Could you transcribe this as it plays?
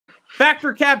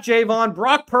Factor cap, Jaevon.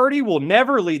 Brock Purdy will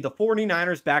never lead the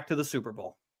 49ers back to the Super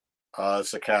Bowl.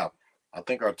 It's a cap. I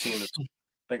think our team is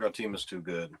too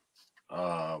good.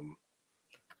 I'm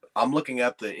looking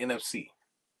at the NFC.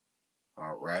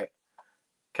 All right.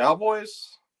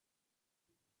 Cowboys.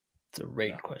 It's a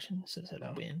rated question. It says it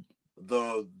win.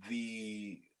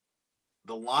 The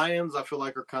Lions, I feel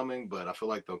like, are coming, but I feel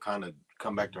like they'll kind of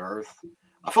come back to earth.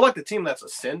 I feel like the team that's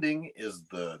ascending is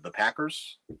the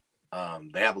Packers.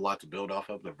 They have a lot to build off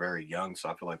of. They're very young, so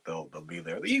I feel like they'll be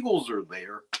there. The Eagles are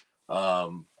there. I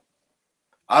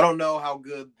don't know how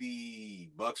good the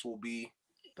Bucks will be.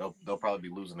 They'll probably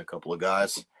be losing a couple of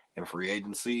guys in free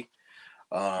agency.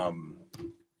 I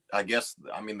guess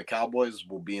the Cowboys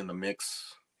will be in the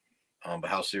mix, but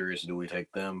how serious do we take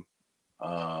them?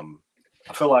 I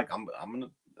feel like I'm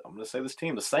gonna say this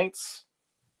team, the Saints,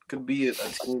 could be a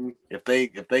team if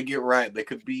they get right. They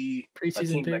could be a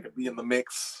team that could be in the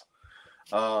mix.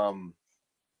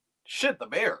 The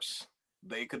Bears,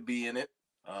 they could be in it.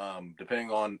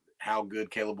 Depending on how good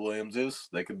Caleb Williams is,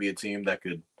 they could be a team that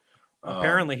could.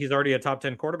 Apparently, he's already a top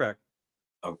 10 quarterback.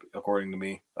 According to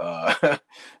me, the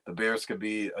Bears could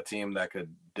be a team that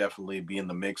could definitely be in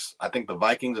the mix. I think the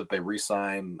Vikings, if they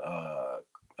re-sign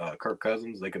Kirk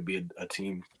Cousins, they could be a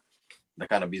team that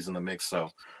kind of be in the mix. So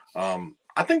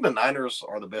I think the Niners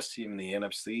are the best team in the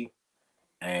NFC,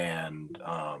 and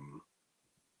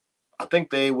I think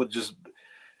they would just.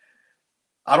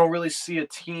 I don't really see a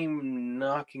team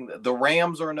knocking the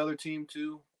Rams are another team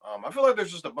too. I feel like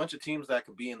there's just a bunch of teams that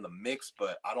could be in the mix,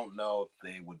 but I don't know if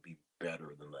they would be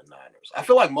better than the Niners. I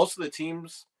feel like most of the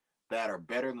teams that are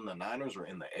better than the Niners are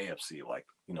in the AFC. Like,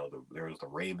 there's the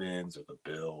Ravens or the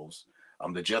Bills.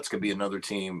 The Jets could be another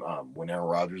team when Aaron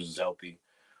Rodgers is healthy.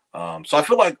 So I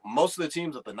feel like most of the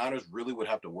teams that the Niners really would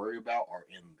have to worry about are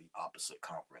in the opposite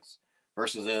conference.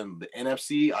 Versus in the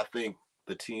NFC, I think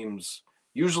the teams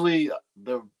usually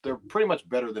they're pretty much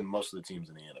better than most of the teams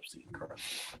in the NFC currently.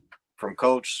 From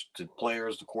coach to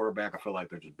players to quarterback, I feel like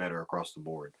they're just better across the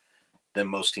board than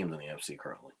most teams in the NFC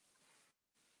currently.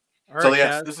 All right, so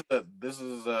yes, this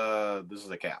is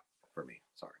a cap for me.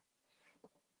 Sorry.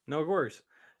 No worries.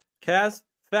 Kaz,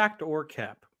 fact or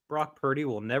cap? Brock Purdy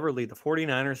will never lead the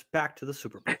 49ers back to the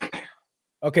Super Bowl.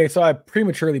 Okay, so I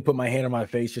prematurely put my hand on my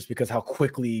face just because how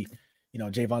quickly,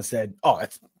 Jaevon said, "Oh,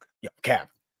 that's cap."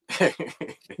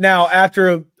 Now,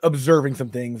 after observing some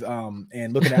things,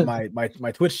 and looking at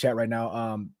my Twitch chat right now,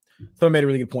 someone made a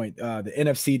really good point. The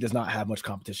NFC does not have much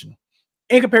competition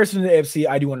in comparison to the AFC.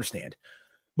 I do understand,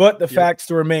 but the fact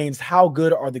still remains: how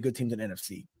good are the good teams in the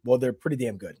NFC? Well, they're pretty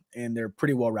damn good, and they're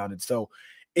pretty well rounded. So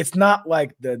it's not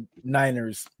like the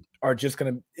Niners are just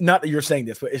gonna. Not that you're saying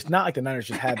this, but it's not like the Niners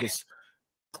just have this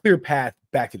clear path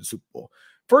back to the Super Bowl.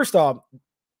 First off,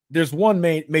 there's one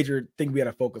major thing we got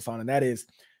to focus on, and that is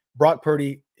Brock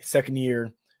Purdy, second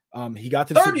year. He got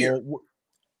to the Super Bowl.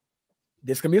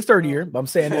 This is gonna be his third year, but I'm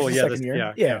saying this is the second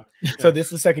year. Yeah. So this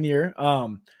is the second year.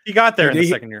 He got there in the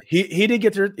second year. He did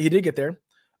get there. He did get there.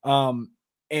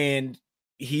 And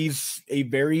he's a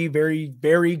very, very,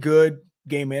 very good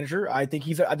game manager. I think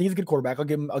he's a good quarterback. I'll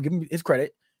give him his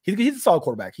credit. He's a solid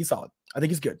quarterback. He's solid. I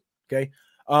think he's good. Okay.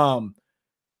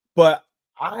 But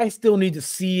I still need to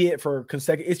see it for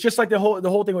consecutive. It's just like the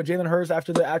whole thing with Jalen Hurts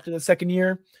after the second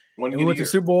year. When we went to the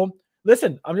Super Bowl.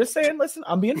 Listen, I'm just saying,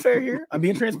 I'm being fair here. I'm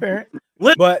being transparent.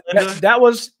 But that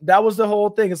was the whole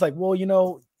thing. It's like, well,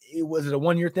 was it a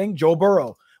 1 year thing? Joe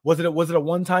Burrow. Was it a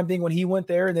one-time thing when he went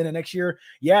there? And then the next year,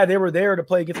 they were there to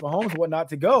play against Mahomes and whatnot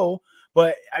to go.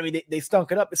 But I mean, they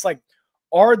stunk it up. It's like,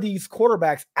 are these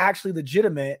quarterbacks actually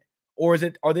legitimate, or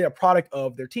are they a product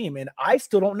of their team? And I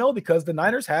still don't know, because the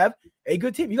Niners have a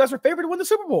good team. You guys were favored to win the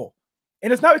Super Bowl,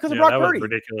 and it's not because of Brock Purdy.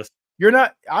 Ridiculous. You're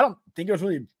not. I don't think it was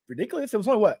really ridiculous. It was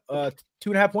only what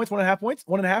 2.5 points, 1.5 points,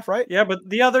 1.5, right? Yeah, but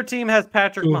the other team has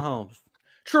Patrick Mahomes.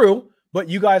 True, but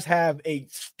you guys have a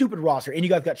stupid roster, and you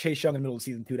guys got Chase Young in the middle of the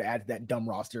season too to add to that dumb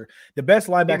roster. The best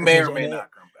linebacker may or may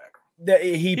not come back.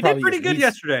 He did pretty good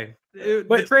yesterday.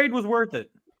 The trade was worth it.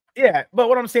 Yeah, but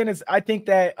what I'm saying is, I think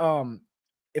that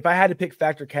if I had to pick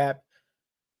factor cap,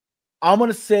 I'm going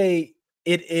to say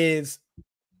it is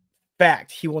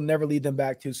fact. He will never lead them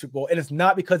back to the Super Bowl. And it's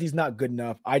not because he's not good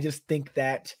enough. I just think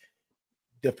that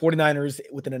the 49ers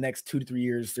within the next 2 to 3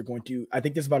 years, I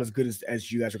think this is about as good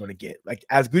as you guys are going to get. Like,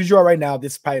 as good as you are right now,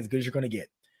 this is probably as good as you're going to get.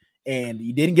 And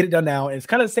you didn't get it done now. And it's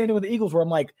kind of the same thing with the Eagles, where I'm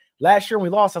like, last year when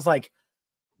we lost, I was like,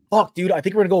 fuck, dude, I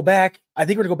think we're going to go back. But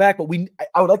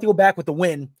I would like to go back with the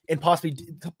win and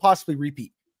possibly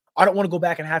repeat. I don't want to go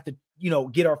back and have to,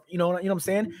 get our, you know what I'm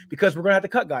saying? Because we're going to have to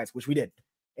cut guys, which we did.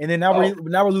 And then now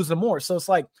we're losing more. So it's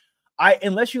like,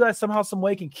 unless you guys somehow, some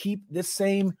way can keep this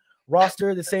same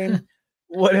roster, the same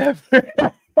whatever,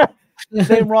 the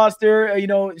same roster. You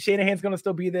know, Shanahan's going to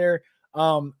still be there.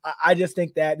 I just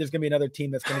think that there's going to be another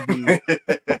team that's going to be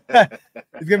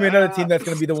there's going to be another team that's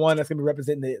going to be the one that's going to be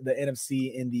representing the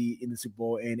NFC in the Super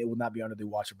Bowl, and it will not be under the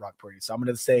watch of Brock Purdy. So I'm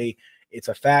going to say it's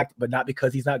a fact, but not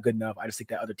because he's not good enough. I just think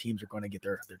that other teams are going to get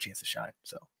their chance to shine.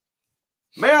 So,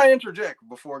 may I interject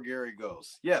before Garry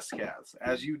goes? Yes, Kaz,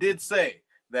 as you did say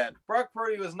that Brock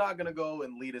Purdy was not going to go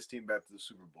and lead his team back to the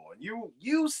Super Bowl, and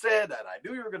you said that. I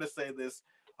knew you were going to say this.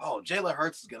 Oh, Jalen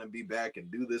Hurts is going to be back and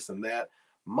do this and that.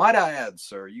 Might I add,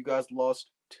 sir, you guys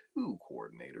lost 2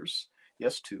 coordinators.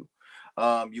 Yes, 2.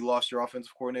 You lost your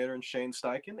offensive coordinator in Shane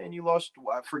Steichen, and you lost,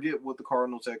 I forget what the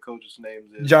Cardinals head coach's name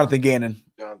is. Jonathan Gannon.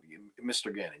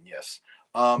 Mr. Gannon, yes.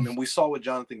 And we saw what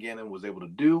Jonathan Gannon was able to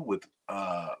do with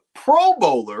Pro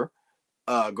Bowler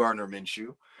Gardner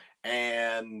Minshew.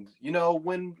 And, you know,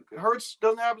 when Hurts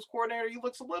doesn't have his coordinator, he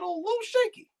looks a little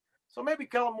shaky. So maybe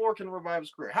Kellen Moore can revive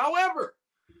his career. However,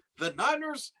 the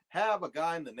Niners have a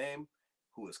guy in the name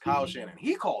who is Kyle Shanahan.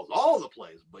 He calls all the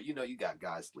plays, but you know, you got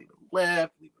guys leaving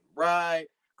left, leaving right,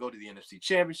 go to the NFC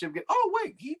Championship game. Oh,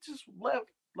 wait, he just left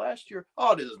last year.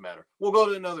 Oh, it doesn't matter. We'll go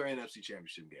to another NFC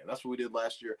Championship game. That's what we did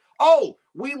last year. Oh,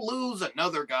 we lose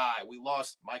another guy. We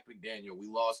lost Mike McDaniel. We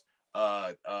lost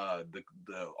our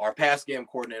pass game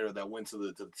coordinator that went to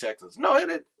the Texans. No,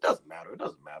 it doesn't matter. It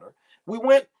doesn't matter. We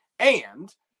went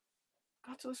and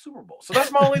got to the Super Bowl. So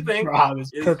that's my only thing.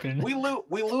 We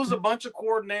lose a bunch of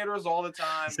coordinators all the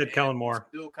time. He said Kellen Moore.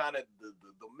 Still kind of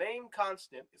the main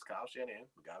constant is Kyle Shanahan,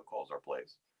 the guy who calls our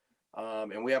plays.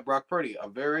 And we have Brock Purdy,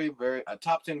 a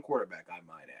top 10 quarterback, I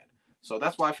might add. So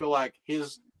that's why I feel like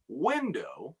his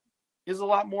window is a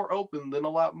lot more open than a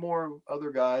lot more other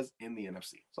guys in the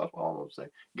NFC. So that's all I'm going to say.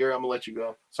 Garry, I'm going to let you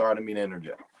go. Sorry, I didn't mean to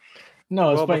interject.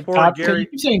 No, it's before top Garry, 10.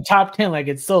 You're saying top 10 like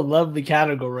it's so lovely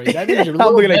category. That means you're a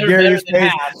I'm little looking at better, Gary's better than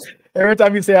face. half. Every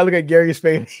time you say I look at Gary's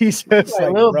face, he's just Like, like,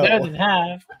 a little bro. better than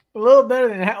half. A little better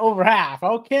than over half.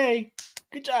 Okay.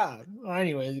 Good job. Well,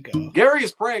 anyways, go. Garry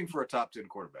is praying for a top 10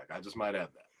 quarterback. I just might add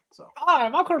that. So, All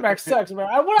right, my quarterback sucks, bro.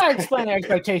 What I explained the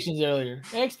expectations earlier.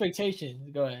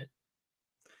 Expectations. Go ahead.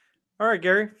 all right,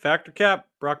 Garry, fact or cap,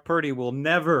 Brock Purdy will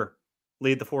never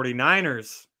lead the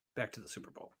 49ers back to the Super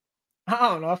Bowl. I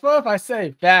don't know. I feel if I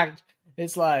say fact,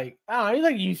 it's like, I don't know.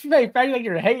 You say fact like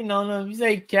you're hating on them. You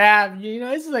say cap, you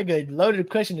know, this is like a loaded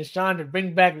question to Shaun to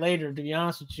bring back later, to be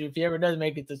honest with you, if he ever does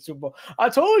make it to the Super Bowl. I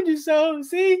told you so.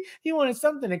 See, he wanted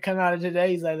something to come out of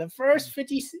today. He's like, the first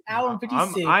 50 hour and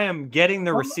 56. I am getting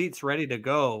the receipts ready to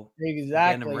go.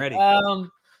 Exactly. I'm ready.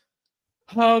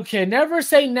 Okay, never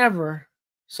say never.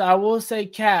 So I will say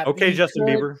cap. Okay, Justin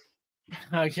Bieber.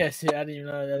 I guess I didn't even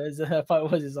know that. I thought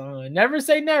it was his song. Never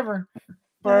say never.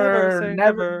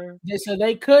 Never. So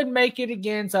they could make it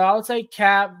again. So I would say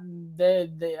cap.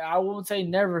 I won't say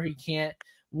never. He can't.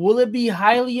 Will it be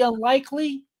highly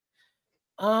unlikely?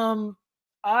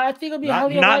 I think it'll be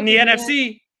highly unlikely. Not in the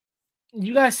NFC.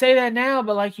 You guys say that now,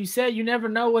 but like you said, you never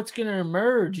know what's going to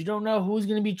emerge. You don't know who's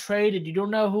going to be traded. You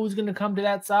don't know who's going to come to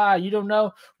that side. You don't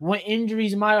know when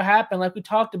injuries might happen. Like we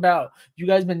talked about, you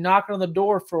guys been knocking on the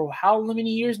door for how many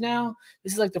years now?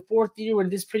 This is like the 4th year with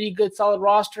this pretty good, solid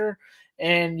roster.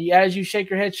 And as you shake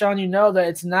your head, Shaun, you know that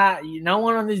it's not. No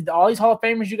one on all these Hall of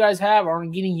Famers you guys have are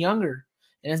getting younger,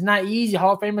 and it's not easy.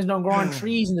 Hall of Famers don't grow on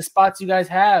trees in the spots you guys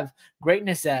have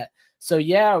greatness at. So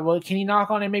yeah, well, can he knock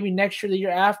on it maybe next year, the year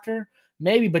after?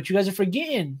 Maybe, but you guys are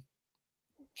forgetting.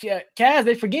 Kaz,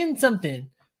 they're forgetting something.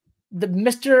 The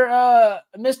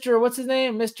Mr. What's his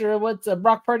name?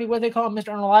 Brock Purdy, what they call him?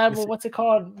 Mr. Unreliable, what's it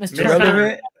called? Mr.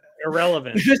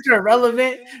 Irrelevant. Mr.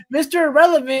 Irrelevant. Mr.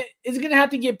 Irrelevant is gonna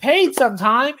have to get paid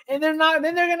sometime, and then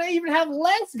they're gonna even have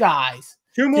less guys.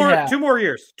 2 more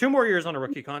years. 2 more years on a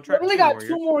rookie contract. We only got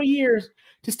 2 more years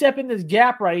to step in this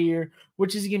gap right here,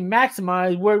 which is getting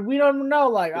maximized, where we don't know.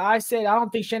 Like I said, I don't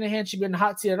think Shanahan should be in the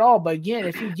hot seat at all. But again,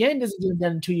 if he again doesn't get it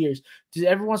done in 2 years, does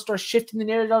everyone start shifting the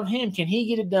narrative of him? Can he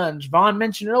get it done? Jaevon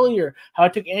mentioned earlier how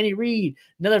it took Andy Reid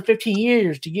another 15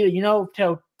 years to get it,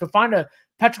 to find a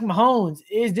Patrick Mahomes.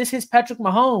 Is this his Patrick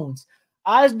Mahomes?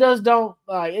 I just don't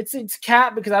it's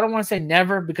cap because I don't want to say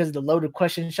never because of the loaded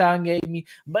question Shaun gave me.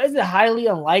 But is it highly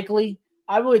unlikely?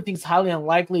 I really think it's highly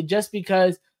unlikely just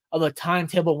because of the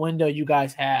timetable window you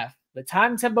guys have. The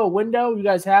timetable window you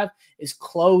guys have is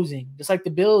closing. Just like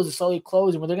the Bills are slowly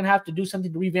closing, where they're going to have to do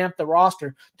something to revamp the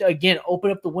roster to, again,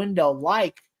 open up the window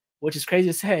which is crazy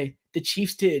to say, the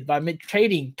Chiefs did by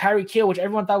trading Tyreek Hill, which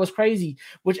everyone thought was crazy,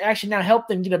 which actually now helped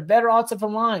them get a better offensive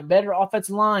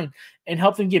line, and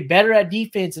help them get better at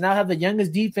defense, and now have the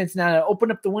youngest defense now to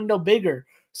open up the window bigger.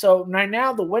 So right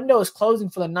now the window is closing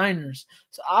for the Niners.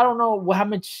 So I don't know how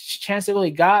much chance they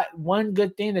really got. One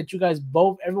good thing that you guys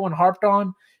everyone harped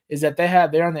on is that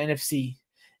they're on the NFC.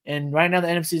 And right now the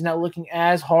NFC is not looking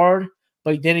as hard.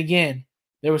 But then again,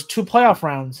 there was 2 playoff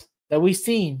rounds that we've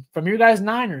seen from your guys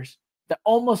Niners that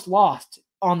almost lost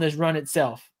on this run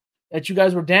itself. That you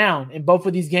guys were down in both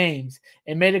of these games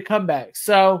and made a comeback.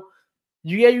 So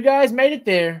you guys made it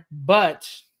there, but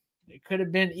it could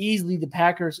have been easily the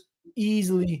Packers,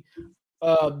 easily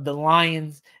the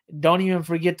Lions. Don't even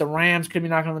forget the Rams could be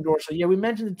knocking on the door. So, yeah, we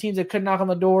mentioned the teams that could knock on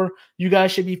the door. You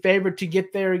guys should be favored to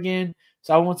get there again.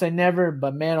 So I won't say never,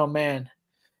 but man, oh, man,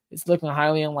 it's looking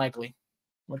highly unlikely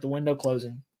with the window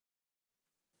closing.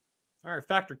 All right,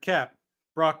 factor cap.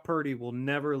 Brock Purdy will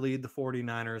never lead the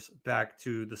 49ers back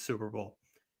to the Super Bowl.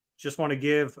 Just want to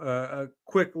give a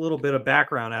quick little bit of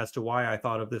background as to why I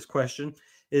thought of this question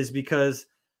is because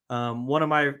one of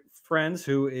my friends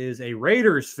who is a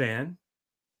Raiders fan,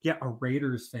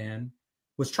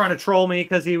 was trying to troll me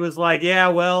because he was like, yeah,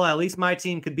 well, at least my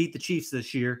team could beat the Chiefs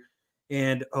this year.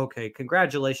 And okay,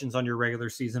 congratulations on your regular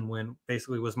season win,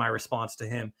 basically was my response to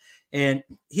him. And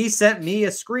he sent me a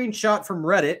screenshot from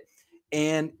Reddit,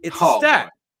 and it's a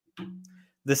stat.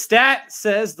 The stat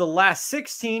says the last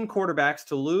 16 quarterbacks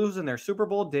to lose in their Super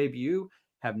Bowl debut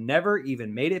have never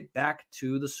even made it back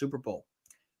to the Super Bowl.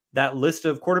 That list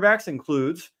of quarterbacks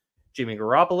includes Jimmy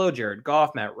Garoppolo, Jared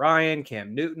Goff, Matt Ryan,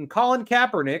 Cam Newton, Colin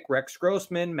Kaepernick, Rex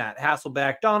Grossman, Matt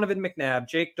Hasselbeck, Donovan McNabb,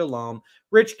 Jake Delhomme,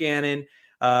 Rich Gannon.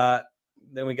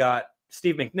 Then we got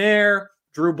Steve McNair,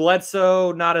 Drew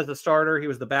Bledsoe, not as a starter. He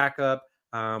was the backup.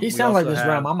 He sounds like this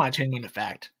realm. I might change my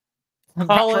fact.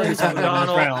 Collins,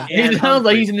 O'Donnell, he sounds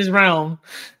like he's in this realm.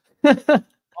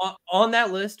 On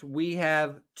that list, we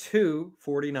have 2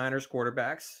 49ers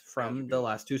quarterbacks from the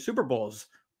last 2 Super Bowls.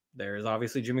 There's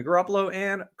obviously Jimmy Garoppolo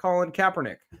and Colin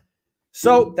Kaepernick.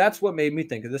 So that's what made me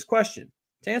think of this question.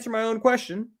 To answer my own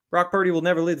question, Brock Purdy will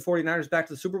never lead the 49ers back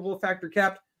to the Super Bowl factor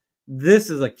cap. This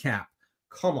is a cap.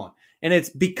 Come on. And it's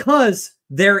because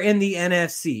they're in the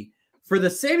NFC. For the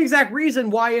same exact reason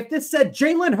why if this said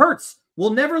Jalen Hurts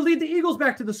will never lead the Eagles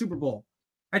back to the Super Bowl,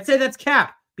 I'd say that's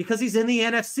cap because he's in the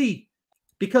NFC.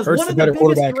 Because Hurts one of the the biggest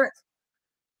quarterback. threats.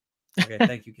 Okay,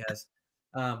 thank you, Kaz.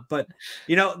 But,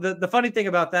 you know, the funny thing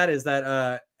about that is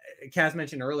that Kaz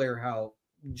mentioned earlier how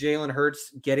Jalen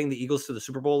Hurts getting the Eagles to the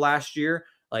Super Bowl last year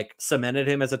like cemented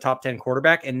him as a top 10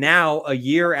 quarterback. And now a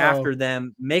year after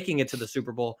them making it to the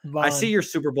Super Bowl, I see your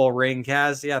Super Bowl ring,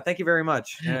 Kaz. Yeah, thank you very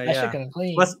much. Yeah.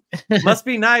 Must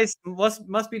be nice.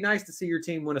 Must be nice to see your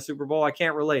team win a Super Bowl. I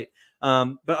can't relate.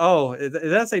 But did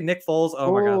that say Nick Foles?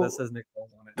 Oh my God, that says Nick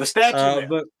Foles on it. The statue.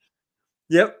 But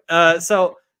yep.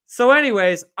 So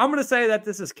anyways, I'm going to say that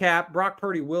this is cap. Brock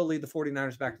Purdy will lead the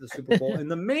 49ers back to the Super Bowl.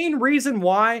 And the main reason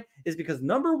why is because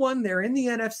number 1, they're in the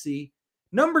NFC.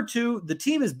 Number 2, the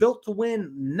team is built to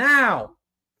win now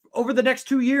over the next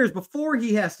 2 years before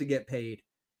he has to get paid.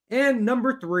 And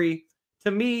number 3,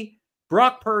 to me,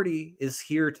 Brock Purdy is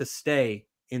here to stay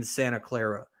in Santa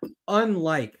Clara.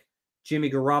 Unlike Jimmy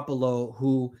Garoppolo,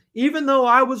 who, even though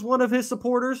I was one of his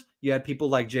supporters, you had people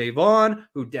like Jaevon,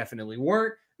 who definitely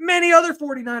weren't. Many other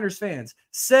 49ers fans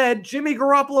said Jimmy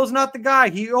Garoppolo's not the guy.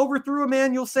 He overthrew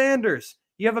Emmanuel Sanders.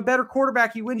 You have a better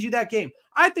quarterback, he wins you that game.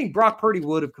 I think Brock Purdy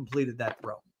would have completed that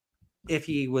throw if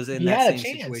he was in that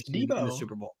same situation in the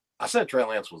Super Bowl. I said Trey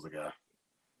Lance was the guy.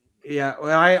 Yeah,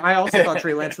 well, I also thought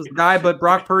Trey Lance was the guy, but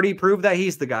Brock Purdy proved that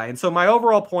he's the guy. And so my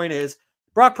overall point is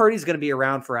Brock Purdy's going to be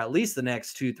around for at least the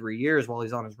next 2-3 years while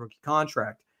he's on his rookie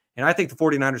contract. And I think the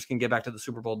 49ers can get back to the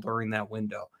Super Bowl during that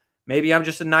window. Maybe I'm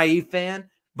just a naive fan,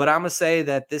 but I'm going to say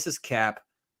that this is cap.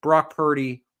 Brock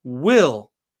Purdy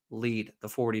will lead the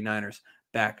 49ers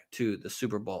back to the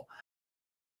Super Bowl.